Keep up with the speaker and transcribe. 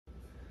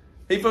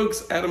Hey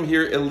folks, Adam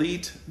here,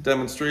 Elite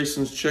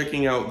Demonstrations,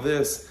 checking out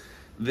this.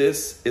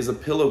 This is a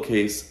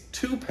pillowcase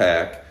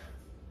 2-pack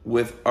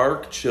with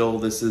Arc Chill.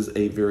 This is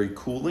a very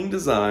cooling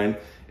design.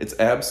 It's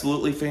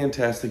absolutely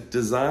fantastic,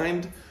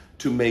 designed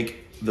to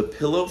make the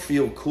pillow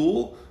feel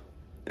cool.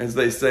 As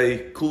they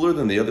say, cooler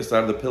than the other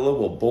side of the pillow.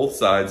 Well, both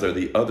sides are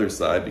the other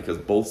side because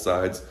both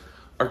sides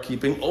are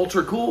keeping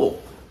ultra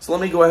cool. So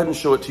let me go ahead and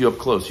show it to you up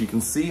close. You can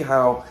see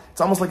how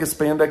it's almost like a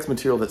spandex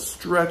material that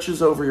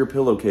stretches over your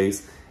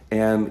pillowcase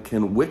and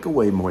can wick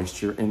away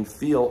moisture and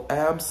feel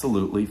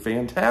absolutely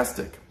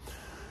fantastic.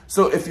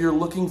 So if you're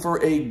looking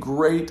for a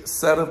great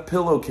set of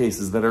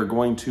pillowcases that are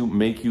going to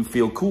make you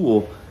feel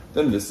cool,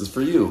 then this is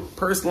for you.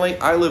 Personally,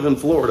 I live in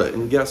Florida,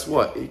 and guess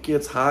what? It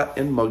gets hot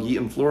and muggy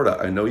in Florida.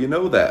 I know you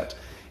know that.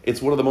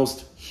 It's one of the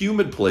most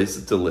humid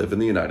places to live in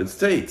the United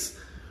States.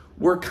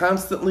 We're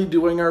constantly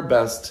doing our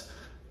best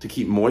to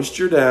keep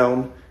moisture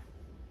down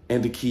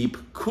and to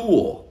keep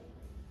cool.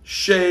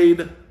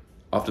 Shade,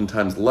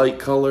 oftentimes light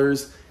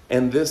colors,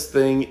 and this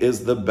thing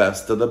is the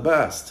best of the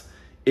best.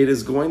 It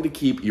is going to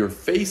keep your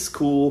face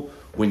cool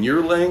when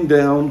you're laying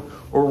down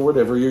or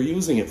whatever you're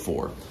using it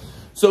for.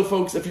 So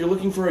folks, if you're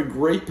looking for a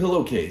great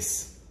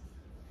pillowcase,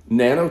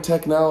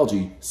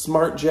 nanotechnology,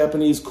 smart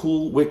Japanese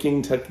cool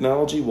wicking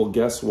technology, well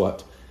guess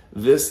what?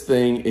 This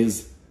thing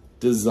is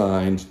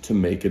designed to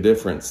make a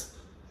difference.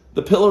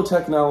 The pillow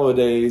tech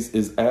nowadays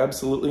is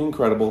absolutely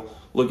incredible.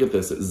 Look at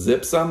this, it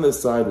zips on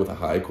this side with a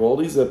high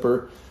quality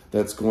zipper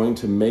that's going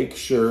to make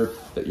sure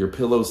that your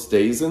pillow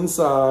stays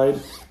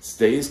inside,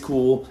 stays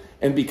cool,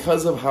 and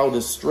because of how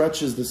this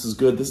stretches, this is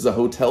good. This is a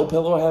hotel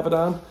pillow I have it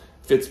on.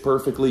 Fits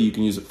perfectly. You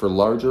can use it for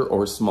larger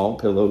or small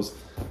pillows.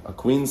 A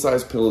queen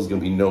size pillow is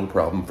gonna be no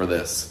problem for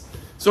this.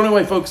 So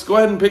anyway, folks, go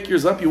ahead and pick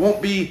yours up. You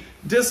won't be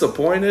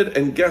disappointed.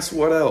 And guess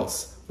what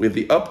else? We have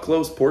the up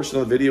close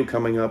portion of the video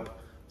coming up.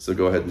 So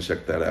go ahead and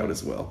check that out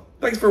as well.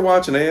 Thanks for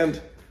watching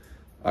and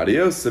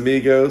adios,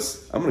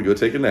 amigos. I'm gonna go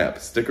take a nap.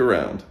 Stick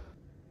around.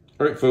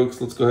 All right, folks,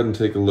 let's go ahead and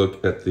take a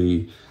look at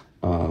the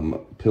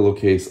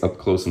pillowcase up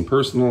close and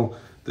personal.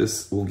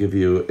 This will give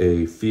you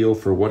a feel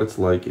for what it's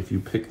like if you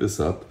pick this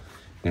up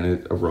and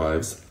it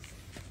arrives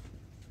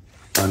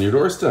on your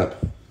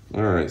doorstep.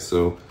 All right,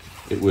 so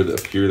it would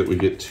appear that we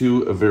get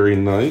two very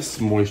nice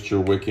moisture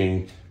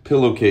wicking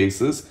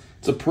pillowcases.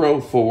 It's a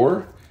Pro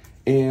 4,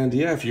 and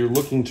yeah, if you're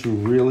looking to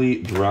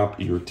really drop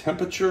your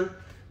temperature,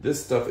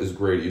 this stuff is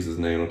great. It uses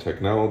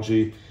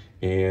nanotechnology.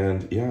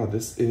 And yeah,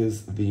 this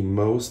is the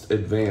most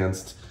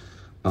advanced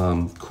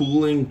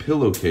cooling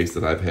pillowcase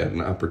that I've had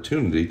an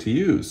opportunity to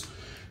use.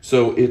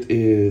 So it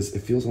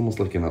feels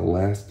almost like an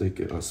elastic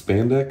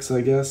spandex,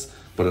 I guess,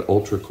 but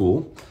ultra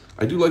cool.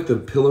 I do like the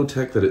pillow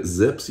tech that it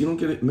zips. You don't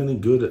get many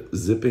good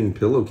zipping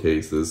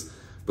pillowcases,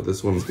 but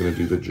this one's gonna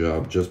do the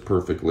job just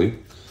perfectly.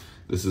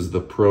 This is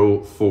the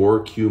Pro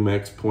 4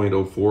 QMax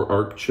 0.04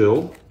 Arc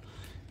Chill,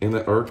 and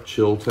the Arc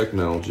Chill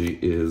technology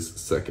is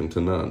second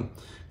to none.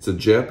 It's a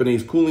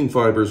Japanese cooling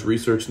fibers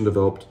researched and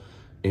developed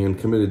and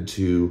committed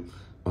to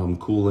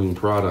cooling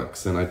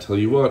products. And I tell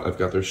you what, I've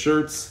got their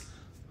shirts,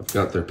 I've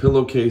got their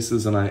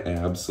pillowcases, and I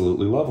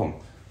absolutely love them.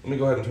 Let me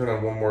go ahead and turn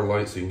on one more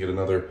light so you can get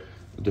another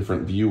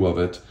different view of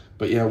it.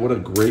 But yeah, what a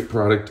great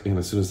product. And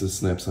as soon as this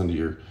snaps onto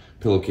your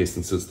pillowcase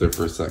and sits there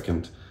for a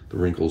second, the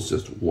wrinkles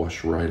just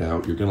wash right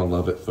out. You're gonna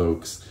love it,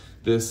 folks.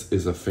 This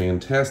is a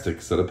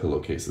fantastic set of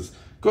pillowcases.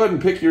 Go ahead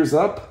and pick yours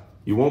up.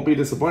 You won't be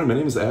disappointed. My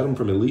name is Adam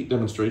from Elite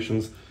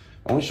Demonstrations.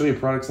 I only show you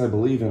products I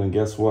believe in, and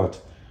guess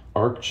what?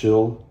 Arc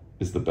Chill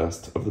is the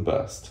best of the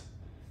best.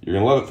 You're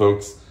gonna love it,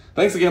 folks.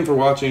 Thanks again for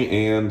watching,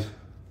 and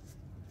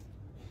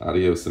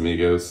adios,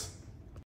 amigos.